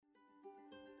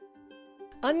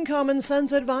Uncommon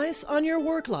sense advice on your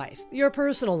work life, your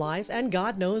personal life, and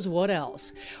God knows what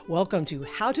else. Welcome to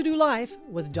How to Do Life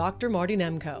with Dr. Marty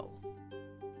Nemko.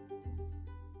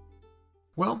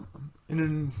 Well,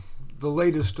 in the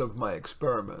latest of my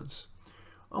experiments,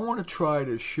 I want to try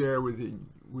to share with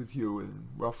you in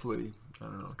roughly,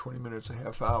 20 minutes, a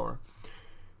half hour,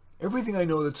 everything I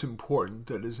know that's important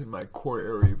that is in my core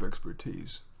area of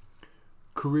expertise.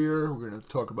 Career, we're going to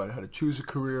talk about how to choose a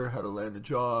career, how to land a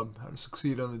job, how to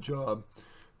succeed on the job,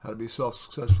 how to be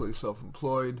successfully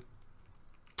self-employed.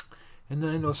 And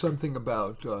then I know something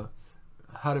about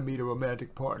how to meet a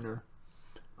romantic partner.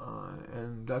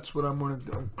 And that's what I'm going to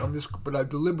do. But I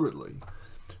deliberately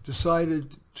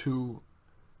decided to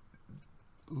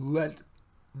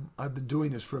I've been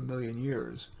doing this for a million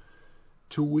years,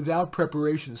 to without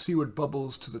preparation see what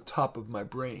bubbles to the top of my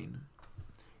brain.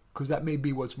 Because that may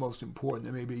be what's most important.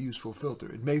 It may be a useful filter.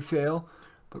 It may fail,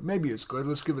 but maybe it's good.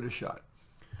 Let's give it a shot.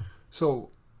 So,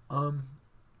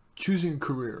 choosing a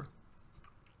career.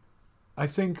 I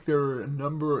think there are a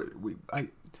number, I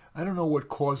don't know what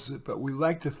causes it, but we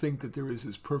like to think that there is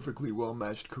this perfectly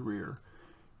well-matched career.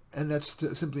 And that's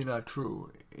simply not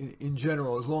true. In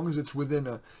general, as long as it's within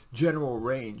a general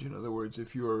range, in other words,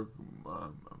 if you're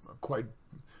quite,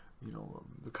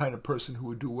 the kind of person who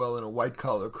would do well in a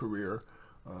white-collar career,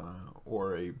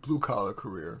 or a blue-collar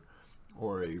career,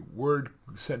 or a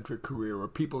word-centric career, or a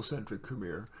people-centric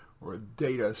career, or a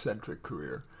data-centric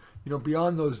career.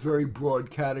 Beyond those very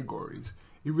broad categories,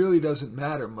 it really doesn't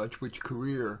matter much which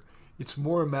career. It's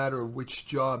more a matter of which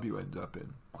job you end up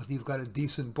in. Whether you've got a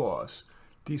decent boss,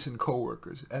 decent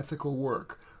coworkers, ethical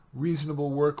work, reasonable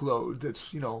workload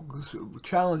that's,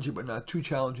 challenging but not too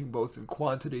challenging both in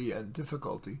quantity and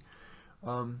difficulty.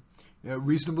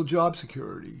 Reasonable job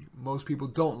security. Most people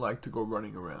don't like to go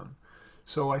running around.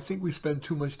 So I think we spend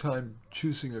too much time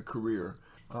choosing a career.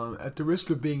 At the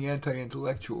risk of being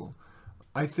anti-intellectual,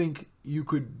 I think you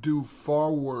could do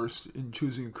far worse in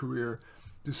choosing a career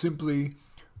to simply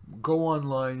go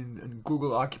online and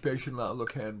Google Occupational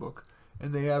Outlook Handbook,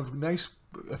 and they have nice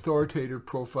authoritative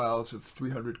profiles of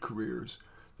 300 careers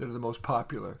that are the most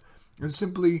popular. And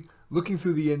simply looking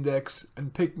through the index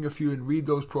and picking a few and read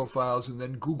those profiles and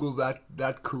then Google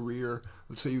that career.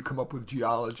 Let's say you come up with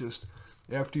geologist.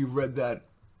 After you've read that,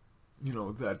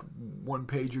 that one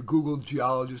page, you Google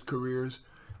geologist careers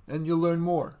and you'll learn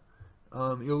more.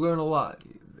 You'll learn a lot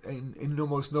in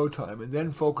almost no time, and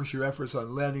then focus your efforts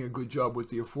on landing a good job with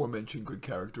the aforementioned good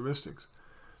characteristics.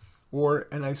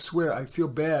 And I swear, I feel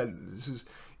bad.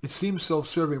 It seems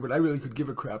self-serving, but I really could give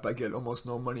a crap. I get almost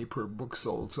no money per book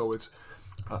sold. So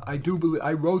I do believe,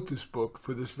 I wrote this book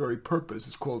for this very purpose.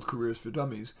 It's called Careers for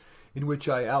Dummies, in which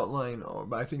I outline,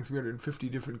 I think, 350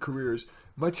 different careers,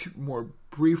 much more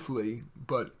briefly,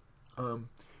 but,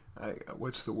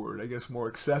 what's the word? I guess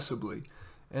more accessibly.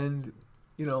 And,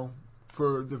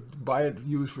 buy it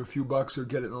used for a few bucks or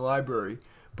get it in the library.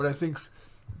 But I think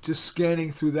just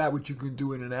scanning through that, which you can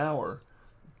do in an hour,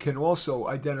 can also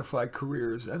identify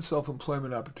careers and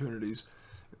self-employment opportunities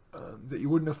that you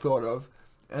wouldn't have thought of.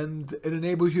 And it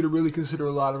enables you to really consider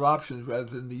a lot of options rather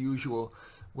than the usual,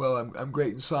 well, I'm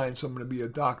great in science, so I'm going to be a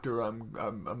doctor,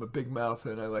 I'm a big mouth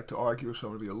and I like to argue, so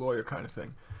I'm going to be a lawyer kind of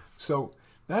thing. So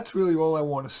that's really all I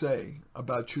want to say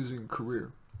about choosing a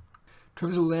career. In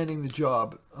terms of landing the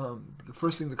job, the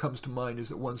first thing that comes to mind is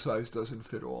that one size doesn't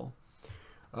fit all.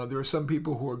 There are some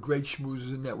people who are great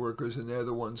schmoozers and networkers, and they're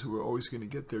the ones who are always going to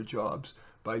get their jobs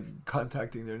by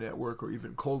contacting their network or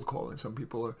even cold calling. Some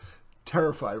people are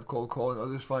terrified of cold calling,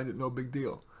 others find it no big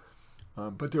deal.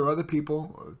 But there are other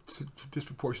people,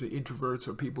 disproportionately introverts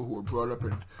or people who are brought up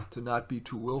to not be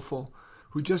too willful,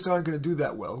 who just aren't going to do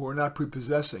that well, who are not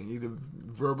prepossessing, either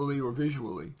verbally or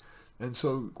visually. And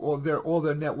so all their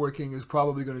networking is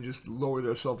probably going to just lower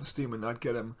their self-esteem and not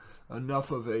get them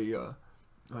enough of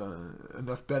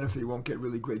enough benefit. You won't get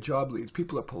really great job leads.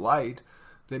 People are polite.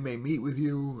 They may meet with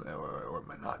you or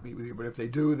may not meet with you, but if they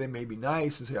do, they may be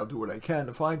nice and say, I'll do what I can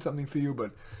to find something for you.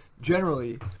 But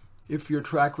generally, if your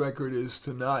track record is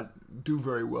to not do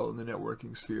very well in the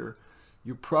networking sphere,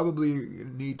 you probably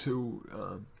need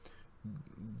to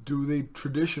do the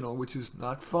traditional, which is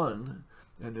not fun,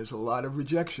 and there's a lot of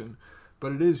rejection,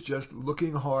 but it is just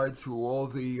looking hard through all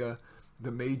the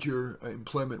major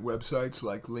employment websites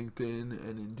like LinkedIn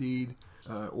and Indeed,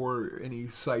 or any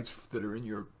sites that are in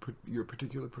your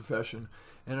particular profession,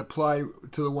 and apply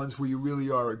to the ones where you really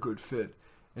are a good fit.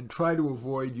 And try to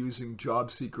avoid using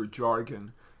job seeker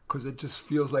jargon, because it just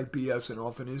feels like BS and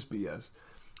often is BS.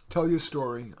 Tell your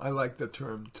story. I like that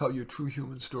term. Tell your true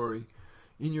human story.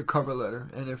 in your cover letter.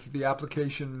 And if the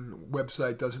application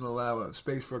website doesn't allow a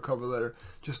space for a cover letter,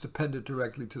 just append it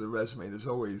directly to the resume.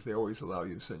 They always allow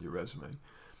you to send your resume.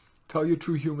 Tell your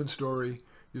true human story,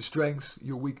 your strengths,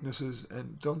 your weaknesses,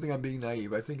 and don't think I'm being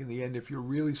naive. I think in the end, if you're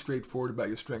really straightforward about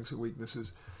your strengths and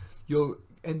weaknesses, you'll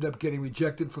end up getting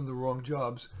rejected from the wrong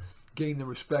jobs, gain the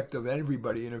respect of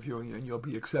everybody interviewing you, and you'll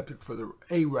be accepted for the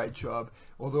right job,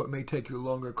 although it may take you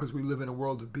longer because we live in a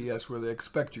world of BS where they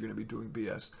expect you're going to be doing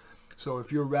BS. So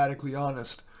if you're radically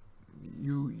honest,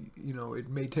 it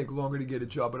may take longer to get a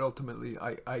job, but ultimately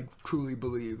I truly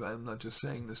believe, I'm not just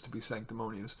saying this to be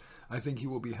sanctimonious, I think you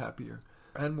will be happier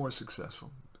and more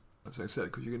successful, as I said,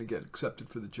 because you're going to get accepted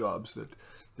for the jobs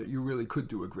that you really could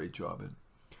do a great job in.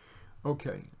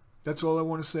 Okay, that's all I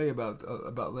want to say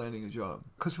about landing a job.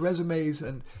 Because resumes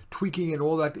and tweaking and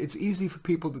all that, it's easy for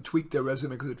people to tweak their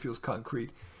resume because it feels concrete.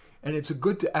 And it's a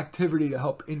good activity to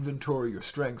help inventory your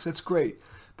strengths. That's great.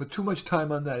 But too much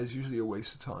time on that is usually a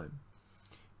waste of time.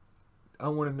 I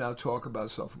want to now talk about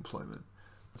self-employment.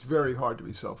 It's very hard to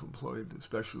be self-employed,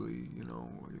 especially,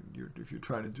 if you're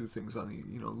trying to do things on the,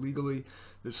 legally.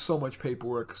 There's so much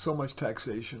paperwork, so much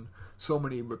taxation, so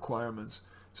many requirements.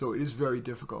 So it is very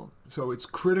difficult. So it's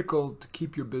critical to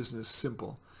keep your business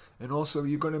simple. And also,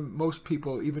 most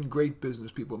people, even great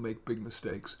business people, make big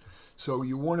mistakes. So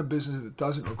you want a business that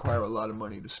doesn't require a lot of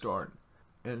money to start.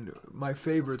 And my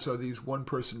favorites are these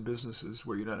one-person businesses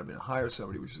where you're not having to hire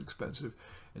somebody, which is expensive,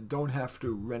 and don't have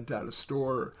to rent out a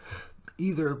store,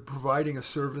 either providing a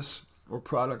service or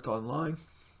product online,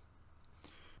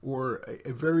 or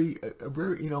a very,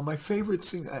 my favorite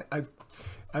thing,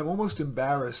 I'm almost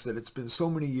embarrassed that it's been so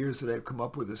many years that I've come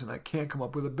up with this, and I can't come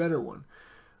up with a better one.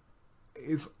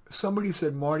 If somebody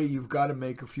said, Marty, you've got to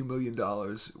make a few $1 million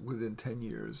within 10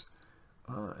 years,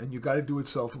 and you got to do it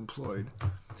self-employed,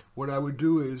 what I would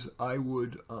do is I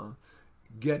would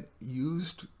get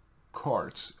used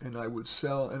carts, and I would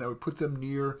sell, and I would put them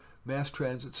near mass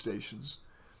transit stations,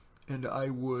 and I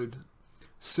would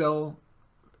sell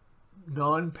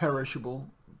non-perishable,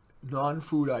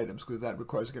 non-food items, because that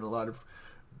requires, again, a lot of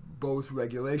both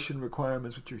regulation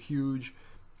requirements, which are huge,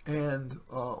 and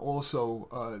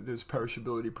also there's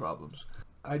perishability problems.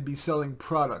 I'd be selling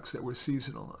products that were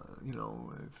seasonal.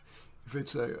 If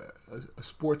it's a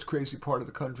sports crazy part of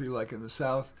the country, like in the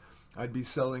South, I'd be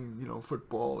selling,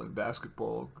 football and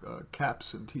basketball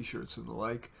caps and T-shirts and the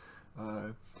like.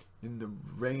 In the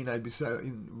rain,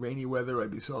 in rainy weather, I'd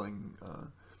be selling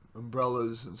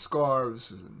umbrellas and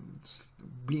scarves and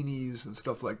beanies and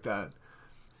stuff like that.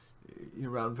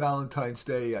 Around Valentine's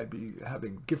Day, I'd be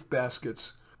having gift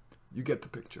baskets. You get the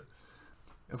picture.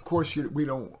 Of course, we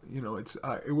don't,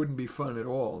 it wouldn't be fun at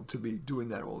all to be doing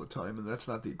that all the time, and that's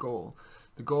not the goal.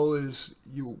 The goal is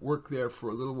you work there for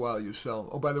a little while, you sell.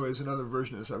 Oh, by the way, there's another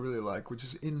version of this I really like, which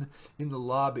is in the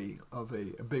lobby of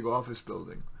a big office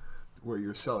building where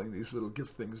you're selling these little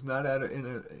gift things, not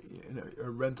in a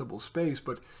rentable space,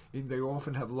 but they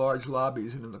often have large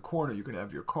lobbies, and in the corner you can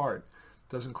have your cart.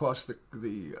 It doesn't cost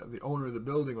the owner of the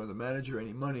building or the manager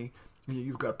any money, and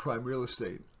you've got prime real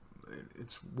estate.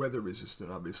 It's weather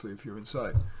resistant, obviously, if you're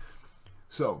inside.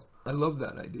 So I love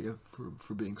that idea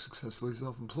for being successfully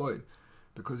self-employed,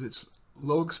 because it's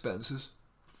low expenses.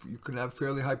 You can have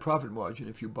fairly high profit margin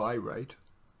if you buy right.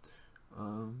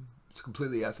 It's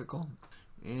completely ethical,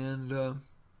 and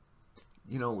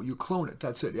you clone it.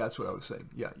 That's it. That's what I was saying.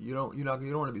 Yeah, you don't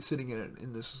want to be sitting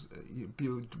in this, be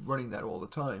running that all the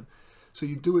time. So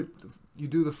you do it. You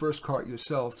do the first cart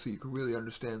yourself, so you can really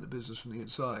understand the business from the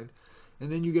inside.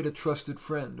 And then you get a trusted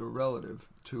friend or relative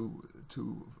to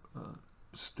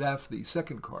staff the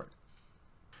second cart.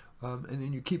 And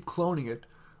then you keep cloning it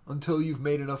until you've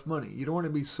made enough money. You don't want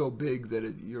to be so big that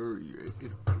it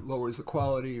lowers the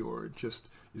quality or it just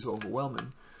is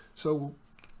overwhelming. So,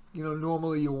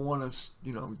 normally you'll want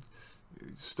to,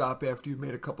 stop after you've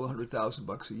made a couple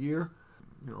 $100,000 a year.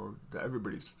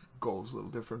 Everybody's goal is a little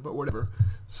different, but whatever.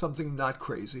 Something not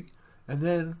crazy. And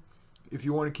then if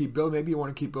you want to keep building, maybe you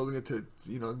want to keep building it to,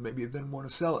 maybe you then want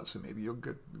to sell it. So maybe you'll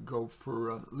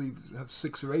have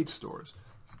 6 or 8 stores.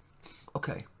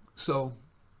 Okay, so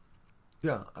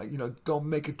yeah, don't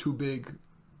make it too big.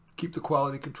 Keep the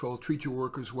quality control. Treat your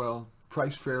workers well.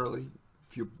 Price fairly.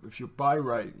 If you buy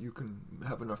right, you can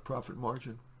have enough profit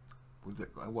margin with it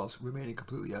while remaining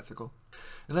completely ethical.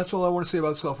 And that's all I want to say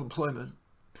about self-employment.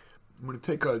 I'm going to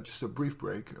take just a brief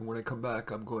break, and when I come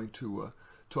back, I'm going to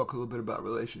talk a little bit about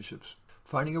relationships.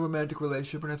 Finding a romantic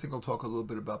relationship, and I think I'll talk a little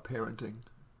bit about parenting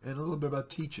and a little bit about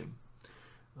teaching.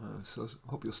 So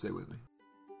hope you'll stay with me.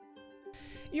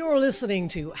 You're listening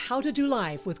to How to Do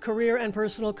Life with career and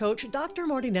personal coach Dr.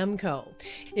 Marty Nemko.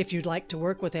 If you'd like to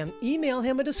work with him, email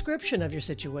him a description of your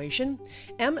situation,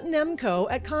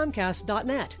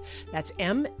 mnemko@comcast.net. That's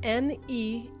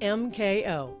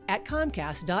MNEMKO at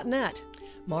comcast.net.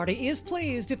 Marty is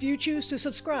pleased if you choose to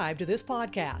subscribe to this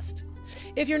podcast.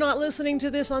 If you're not listening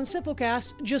to this on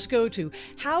Simplecast, just go to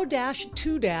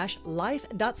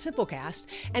how-to-life.simplecast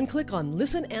and click on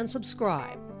Listen and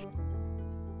Subscribe.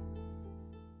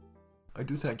 I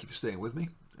do thank you for staying with me.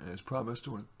 As promised,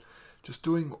 just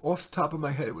doing off the top of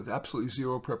my head with absolutely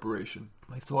zero preparation,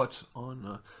 my thoughts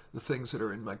on the things that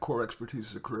are in my core expertise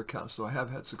as a career counselor. I have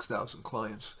had 6,000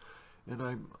 clients, and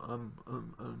I'm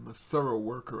a thorough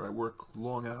worker. I work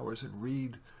long hours and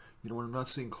read. When I'm not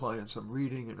seeing clients, I'm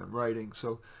reading and I'm writing.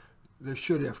 So there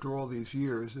should, after all these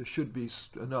years, there should be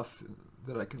enough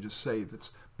that I can just say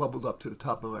that's bubbled up to the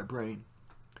top of my brain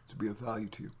to be of value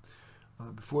to you.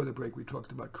 Before the break, we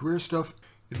talked about career stuff.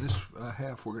 In this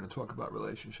half, we're going to talk about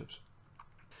relationships.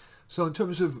 So in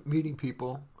terms of meeting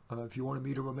people, if you want to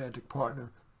meet a romantic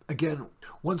partner, again,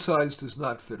 one size does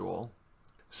not fit all.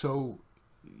 So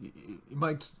you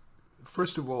might,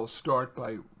 first of all, start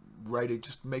by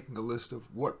just making a list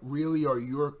of what really are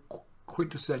your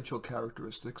quintessential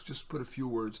characteristics. Just put a few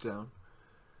words down,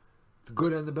 the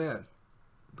good and the bad,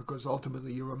 because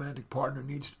ultimately your romantic partner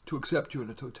needs to accept you in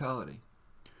a totality.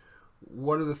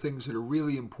 What are the things that are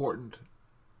really important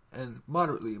and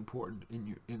moderately important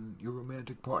in your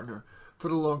romantic partner for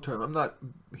the long term? I'm not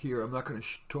going to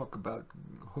talk about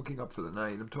hooking up for the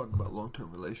night. I'm talking about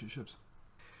long-term relationships.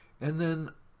 And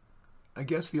then I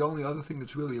guess the only other thing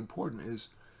that's really important is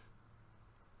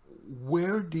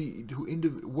where do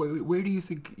you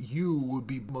think you would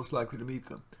be most likely to meet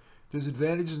them? There's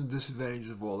advantages and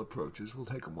disadvantages of all approaches. We'll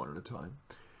take them one at a time.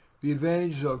 The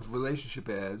advantage of relationship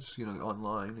ads,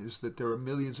 online, is that there are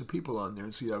millions of people on there,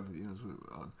 and so you have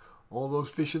all those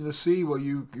fish in the sea. Well,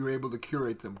 you're able to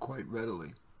curate them quite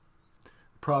readily.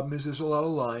 The problem is there's a lot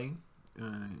of lying,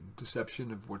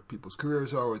 deception of what people's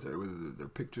careers are, whether their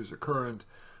pictures are current,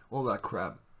 all that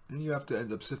crap, and you have to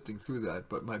end up sifting through that.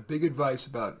 But my big advice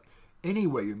about any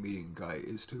way you're meeting a guy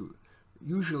is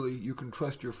usually you can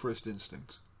trust your first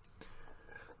instincts.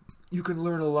 You can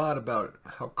learn a lot about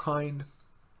how kind,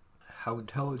 how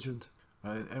intelligent,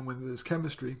 and when there's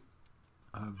chemistry,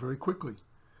 very quickly.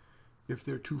 If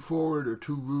they're too forward or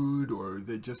too rude, or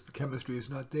the chemistry is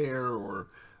not there, or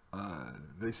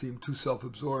they seem too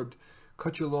self-absorbed,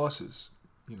 cut your losses.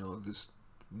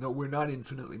 We're not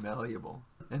infinitely malleable,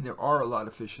 and there are a lot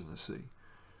of fish in the sea.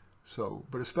 So,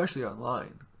 but especially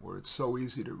online, where it's so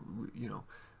easy to,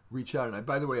 reach out. And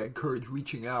by the way, I encourage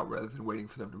reaching out rather than waiting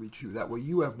for them to reach you. That way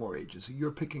you have more agency. You're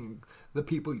picking the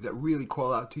people that really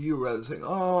call out to you rather than saying,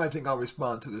 oh, I think I'll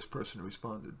respond to this person who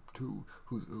responded to,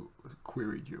 who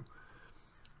queried you.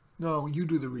 No, you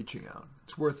do the reaching out.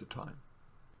 It's worth the time.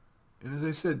 And as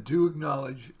I said, do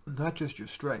acknowledge not just your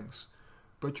strengths,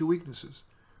 but your weaknesses.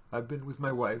 I've been with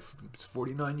my wife, it's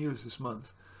 49 years this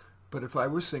month, but if I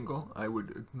were single, I would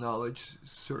acknowledge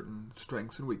certain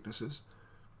strengths and weaknesses.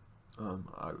 I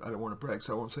don't want to brag,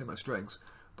 so I won't say my strengths,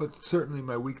 but certainly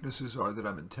my weaknesses are that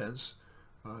I'm intense,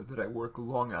 that I work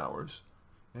long hours,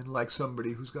 and like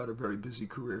somebody who's got a very busy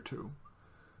career too.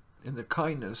 And the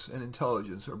kindness and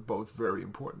intelligence are both very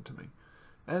important to me.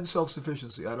 And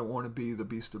self-sufficiency. I don't want to be the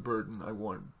beast of burden. I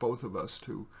want both of us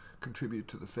to contribute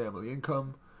to the family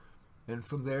income. And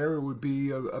from there, it would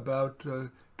be about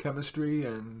chemistry,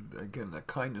 and again, that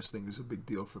kindness thing is a big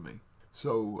deal for me.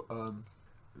 So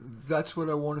that's what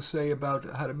I want to say about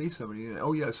how to meet somebody. And,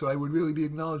 oh yeah, so I would really be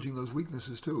acknowledging those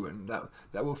weaknesses too, and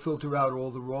that will filter out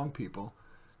all the wrong people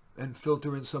and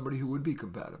filter in somebody who would be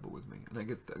compatible with me.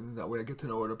 And that way I get to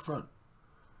know it up front.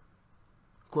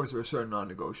 Of course, there are certain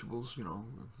non-negotiables,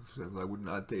 I would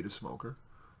not date a smoker.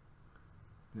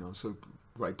 So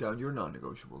write down your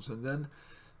non-negotiables. And then,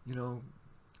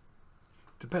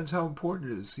 depends how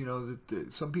important it is.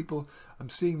 That some people, I'm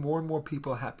seeing more and more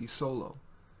people happy solo.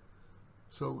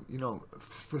 So,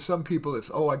 for some people it's,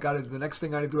 the next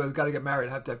thing I do, I've got to get married,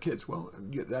 I have to have kids. Well,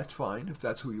 yeah, that's fine if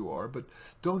that's who you are, but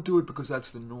don't do it because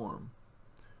that's the norm.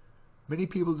 Many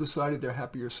people decided they're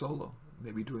happier solo,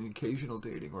 maybe doing occasional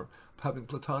dating or having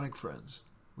platonic friends,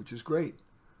 which is great.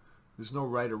 There's no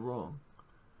right or wrong.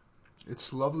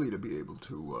 It's lovely to be able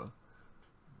to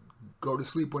go to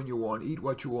sleep when you want, eat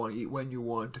what you want, eat when you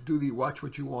want, watch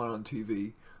what you want on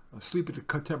TV, sleep at the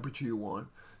temperature you want,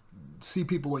 see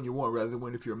people when you want, rather than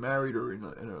when, if you're married or in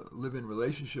a live-in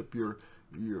relationship,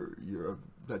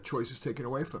 that choice is taken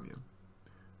away from you.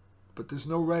 But there's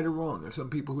no right or wrong. There's some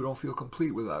people who don't feel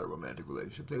complete without a romantic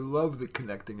relationship. They love the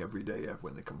connecting every day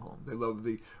when they come home. They love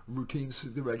the routines,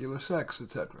 the regular sex,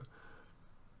 etc.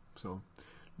 So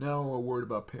now a word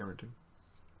about parenting.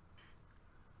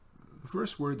 The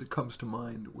first word that comes to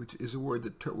mind, which is a word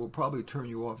that will probably turn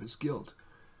you off, is guilt.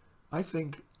 I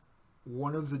think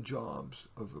one of the jobs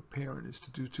of a parent is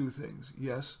to do two things.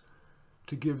 Yes,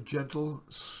 to give gentle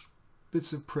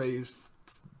bits of praise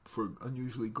for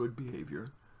unusually good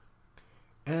behavior,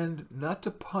 and not to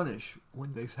punish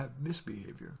when they have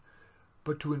misbehavior,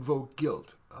 but to invoke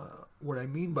guilt. What I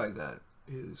mean by that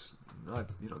is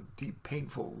not, deep,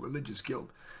 painful, religious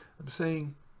guilt. I'm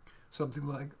saying something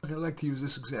like, and I like to use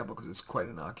this example because it's quite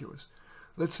innocuous.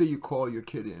 Let's say you call your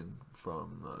kid in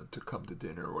to come to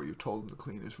dinner, or you told him to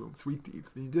clean his room.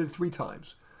 He did it 3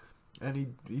 times, and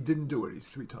he didn't do it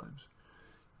 3 times.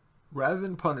 Rather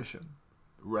than punish him,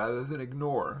 rather than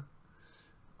ignore,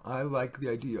 I like the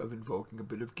idea of invoking a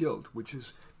bit of guilt, which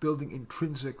is building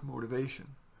intrinsic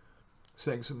motivation.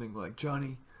 Saying something like,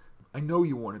 Johnny, I know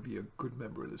you want to be a good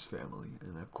member of this family,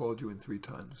 and I've called you in 3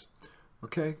 times.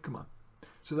 Okay, come on.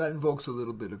 So that invokes a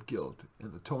little bit of guilt,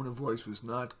 and the tone of voice was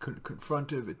not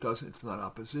confrontive. It's not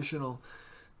oppositional.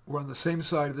 We're on the same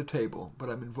side of the table, but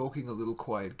I'm invoking a little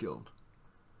quiet guilt.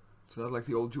 It's not like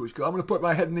the old Jewish girl, I'm going to put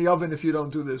my head in the oven if you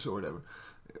don't do this or whatever.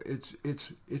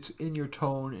 It's in your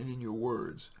tone and in your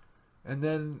words. And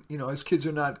then, as kids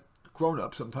are not grown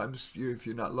up, sometimes if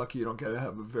you're not lucky, you don't get to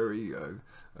have a very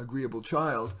agreeable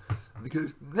child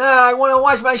because, I want to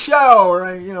watch my show,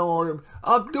 or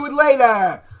I'll do it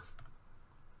later.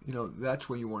 That's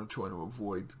when you want to try to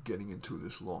avoid getting into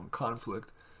this long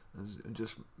conflict and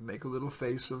just make a little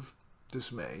face of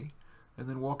dismay and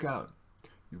then walk out.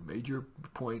 You've made your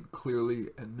point clearly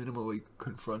and minimally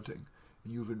confronting,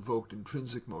 and you've invoked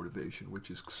intrinsic motivation, which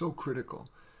is so critical,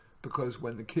 because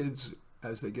when the kids,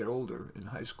 as they get older in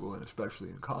high school and especially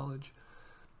in college,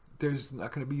 there's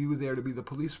not going to be you there to be the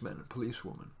policeman and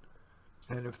policewoman.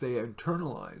 And if they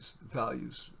internalize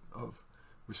values of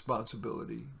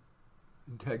responsibility,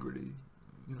 integrity,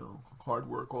 hard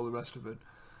work, all the rest of it,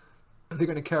 they're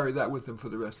going to carry that with them for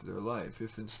the rest of their life.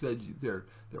 If instead they're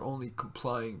only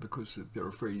complying because they're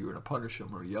afraid you're going to punish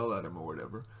them or yell at them or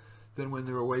whatever, then when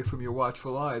they're away from your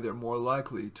watchful eye, they're more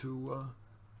likely to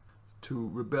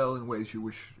rebel in ways you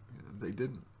wish they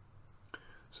didn't.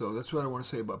 So that's what I want to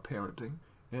say about parenting.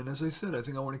 And as I said, I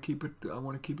think I want to keep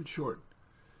it short.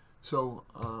 So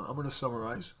I'm going to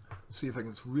summarize, see if I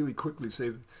can really quickly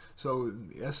say. So in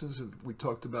the essence, we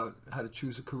talked about how to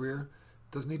choose a career.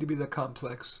 It doesn't need to be that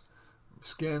complex.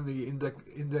 Scan the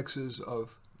indexes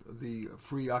of the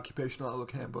free Occupational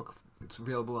Outlook Handbook. It's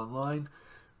available online,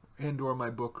 and/or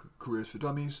my book, Careers for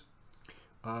Dummies.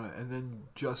 And then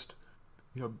just,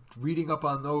 reading up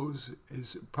on those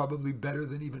is probably better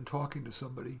than even talking to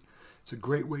somebody. It's a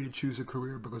great way to choose a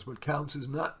career because what counts is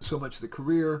not so much the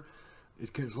career.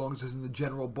 It can, as long as it's in the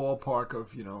general ballpark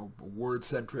of,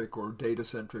 word-centric or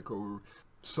data-centric or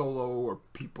solo or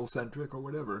people-centric or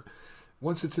whatever.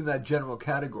 Once it's in that general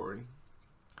category,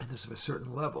 and it's of a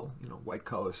certain level,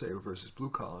 white-collar, say, versus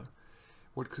blue-collar,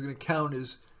 what's going to count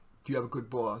is, do you have a good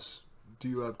boss? Do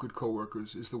you have good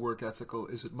coworkers? Is the work ethical?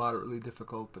 Is it moderately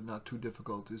difficult but not too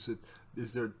difficult? Is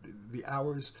there the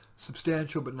hours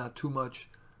substantial but not too much?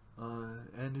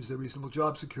 And is there reasonable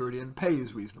job security, and pay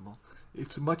is reasonable?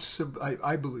 It's much simpler,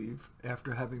 I believe,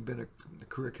 after having been a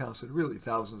career counselor, really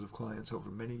thousands of clients over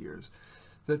many years,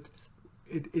 that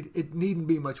it needn't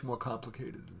be much more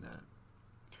complicated than that.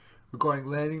 Regarding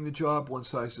landing the job, one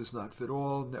size does not fit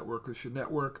all. Networkers should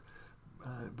network,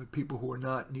 but people who are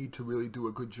not need to really do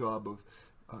a good job of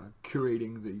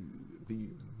curating the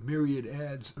myriad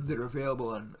ads that are available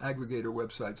on aggregator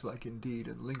websites like Indeed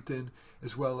and LinkedIn,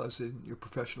 as well as in your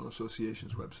professional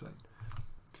association's website.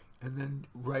 And then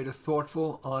write a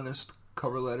thoughtful, honest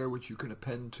cover letter, which you can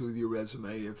append to your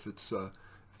resume if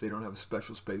they don't have a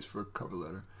special space for a cover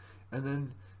letter. And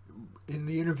then in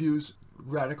the interviews,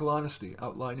 radical honesty,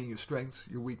 outlining your strengths,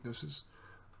 your weaknesses,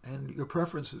 and your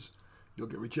preferences. You'll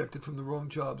get rejected from the wrong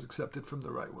jobs, accepted from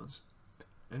the right ones.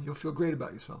 And you'll feel great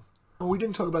about yourself. Well, we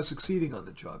didn't talk about succeeding on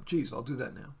the job. Geez, I'll do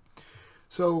that now.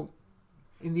 So,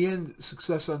 in the end,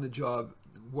 success on the job,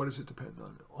 what does it depend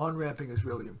on? On-ramping is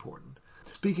really important.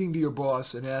 Speaking to your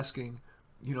boss and asking,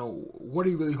 what are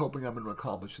you really hoping I'm going to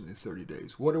accomplish in these 30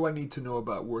 days? What do I need to know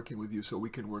about working with you so we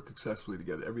can work successfully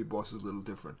together? Every boss is a little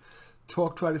different.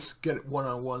 Try to get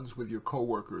one-on-ones with your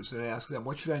coworkers and ask them,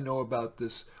 what should I know about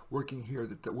this working here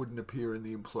that wouldn't appear in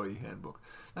the employee handbook?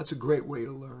 That's a great way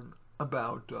to learn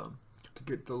about, to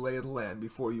get the lay of the land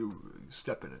before you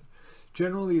step in it.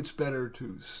 Generally, it's better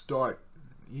to start,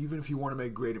 even if you want to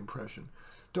make a great impression,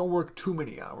 Don't work too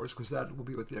many hours, because that will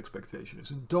be what the expectation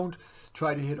is. And don't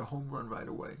try to hit a home run right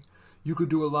away. You could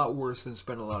do a lot worse than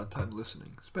spend a lot of time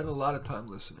listening. Spend a lot of time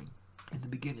listening in the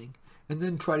beginning, and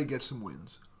then try to get some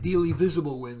wins. Ideally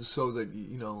visible wins, so that,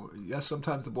 yes,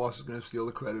 sometimes the boss is going to steal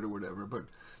the credit or whatever, but,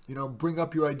 bring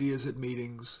up your ideas at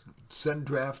meetings, send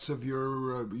drafts of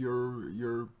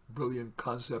your brilliant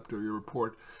concept or your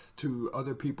report to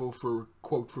other people for,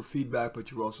 quote, for feedback,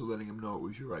 but you're also letting them know it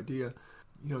was your idea.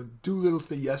 Do little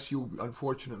things. Yes,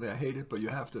 unfortunately, I hate it, but you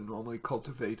have to normally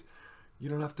cultivate. You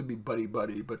don't have to be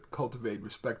buddy-buddy, but cultivate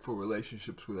respectful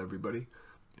relationships with everybody.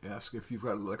 Ask if you've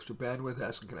got a little extra bandwidth.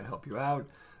 Ask, can I help you out?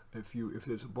 If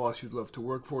there's a boss you'd love to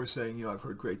work for, saying, I've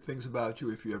heard great things about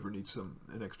you. If you ever need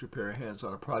an extra pair of hands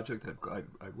on a project,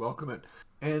 I'd welcome it.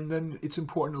 And then it's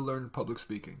important to learn public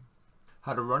speaking.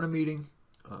 How to run a meeting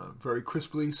very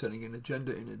crisply, setting an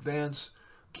agenda in advance,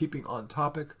 keeping on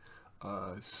topic,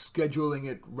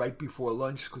 scheduling it right before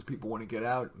lunch because people want to get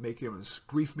out, making them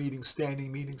brief meetings,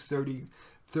 standing meetings,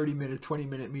 30-minute,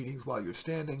 20-minute meetings while you're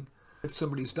standing. If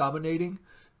somebody's dominating,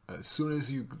 as soon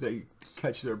as they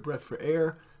catch their breath for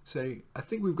air, say, I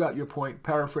think we've got your point,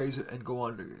 paraphrase it, and go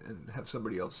on and have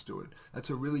somebody else do it.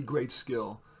 That's a really great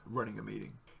skill, running a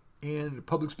meeting. And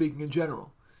public speaking in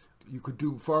general. You could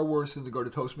do far worse than to go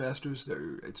to Toastmasters.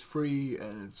 It's free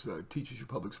and it teaches you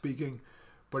public speaking.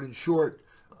 But in short,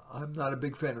 I'm not a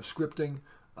big fan of scripting.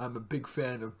 I'm a big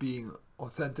fan of being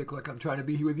authentic, like I'm trying to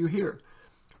be with you here.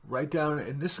 Write down, I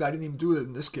didn't even do it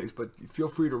in this case, but feel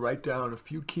free to write down a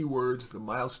few key words, the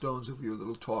milestones of your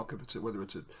little talk, whether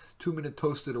it's a 2-minute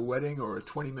toast at a wedding or a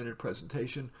 20-minute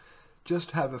presentation.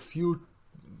 Just have a few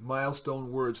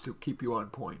milestone words to keep you on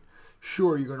point.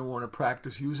 Sure, you're going to want to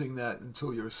practice using that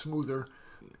until you're smoother,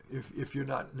 if you're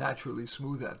not naturally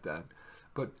smooth at that.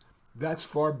 But that's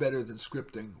far better than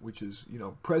scripting, which is,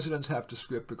 presidents have to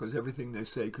script because everything they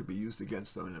say could be used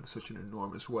against them in such an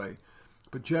enormous way.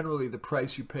 But generally, the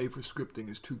price you pay for scripting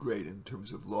is too great in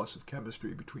terms of loss of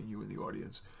chemistry between you and the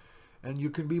audience. And you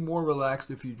can be more relaxed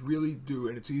if you really do,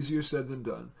 and it's easier said than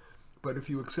done. But if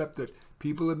you accept that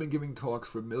people have been giving talks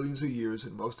for millions of years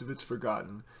and most of it's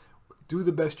forgotten, do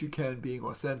the best you can being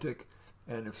authentic.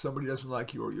 And if somebody doesn't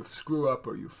like you, or you screw up,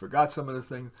 or you forgot some of the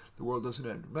thing, the world doesn't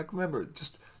end. Like, remember,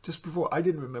 just before, I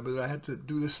didn't remember that I had to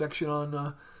do this section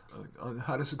on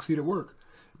how to succeed at work.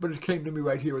 But it came to me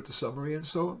right here at the summary, and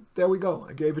so there we go.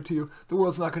 I gave it to you. The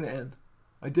world's not going to end.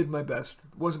 I did my best.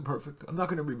 It wasn't perfect. I'm not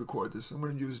going to re-record this. I'm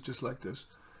going to use it just like this.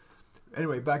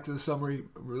 Anyway, back to the summary.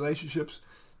 Relationships,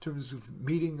 in terms of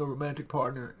meeting a romantic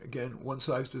partner, again, one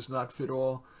size does not fit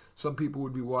all. Some people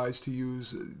would be wise to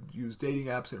use dating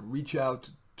apps and reach out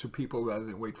to people rather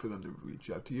than wait for them to reach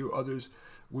out to you. Others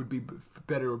would be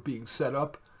better being set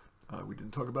up. We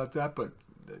didn't talk about that, but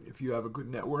if you have a good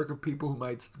network of people who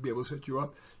might be able to set you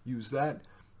up, use that.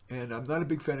 And I'm not a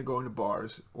big fan of going to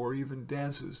bars or even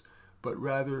dances, but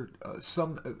rather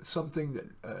something that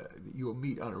you'll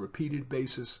meet on a repeated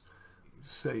basis,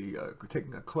 say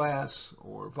taking a class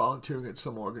or volunteering at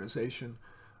some organization.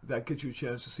 That gets you a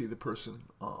chance to see the person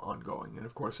ongoing. And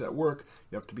of course, at work,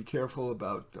 you have to be careful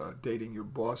about dating your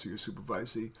boss or your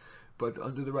supervisee. But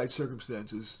under the right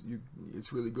circumstances,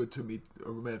 it's really good to meet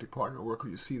a romantic partner at work where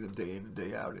you see them day in and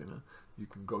day out. You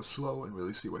can go slow and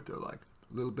really see what they're like.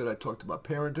 A little bit I talked about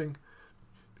parenting.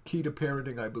 The key to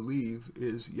parenting, I believe,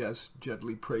 is, yes,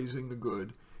 gently praising the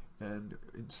good. And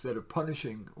instead of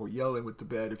punishing or yelling with the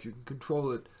bad, if you can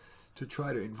control it, to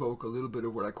try to invoke a little bit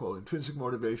of what I call intrinsic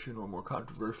motivation, or more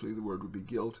controversially, the word would be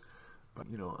guilt.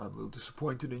 I'm a little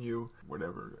disappointed in you,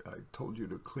 whatever. I told you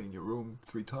to clean your room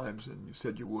 3 times and you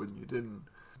said you would and you didn't.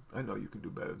 I know you can do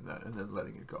better than that, and then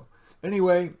letting it go.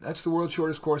 Anyway, that's the world's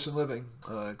shortest course in living.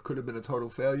 It could have been a total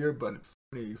failure, but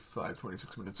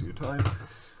 26 minutes of your time.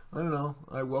 I don't know.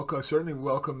 I certainly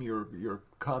welcome your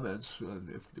comments.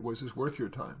 Was this worth your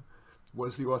time?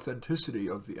 Was the authenticity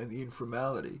and the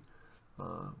informality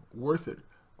worth it?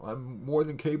 I'm more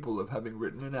than capable of having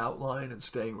written an outline and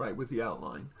staying right with the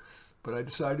outline. But I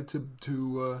decided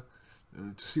to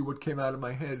see what came out of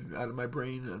my head, out of my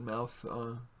brain and mouth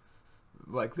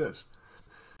like this.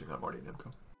 I'm Marty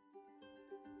Nemko.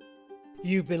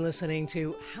 You've been listening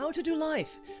to How to Do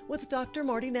Life with Dr.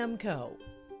 Marty Nemko.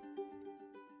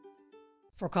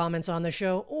 For comments on the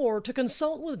show or to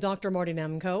consult with Dr. Marty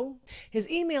Nemko, his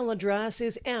email address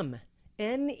is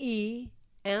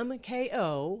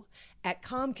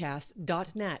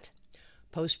mnemko@comcast.net.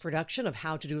 Post-production of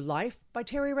How to Do Life by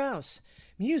Terry Rouse.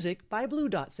 Music by Blue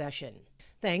Dot Session.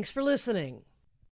 Thanks for listening.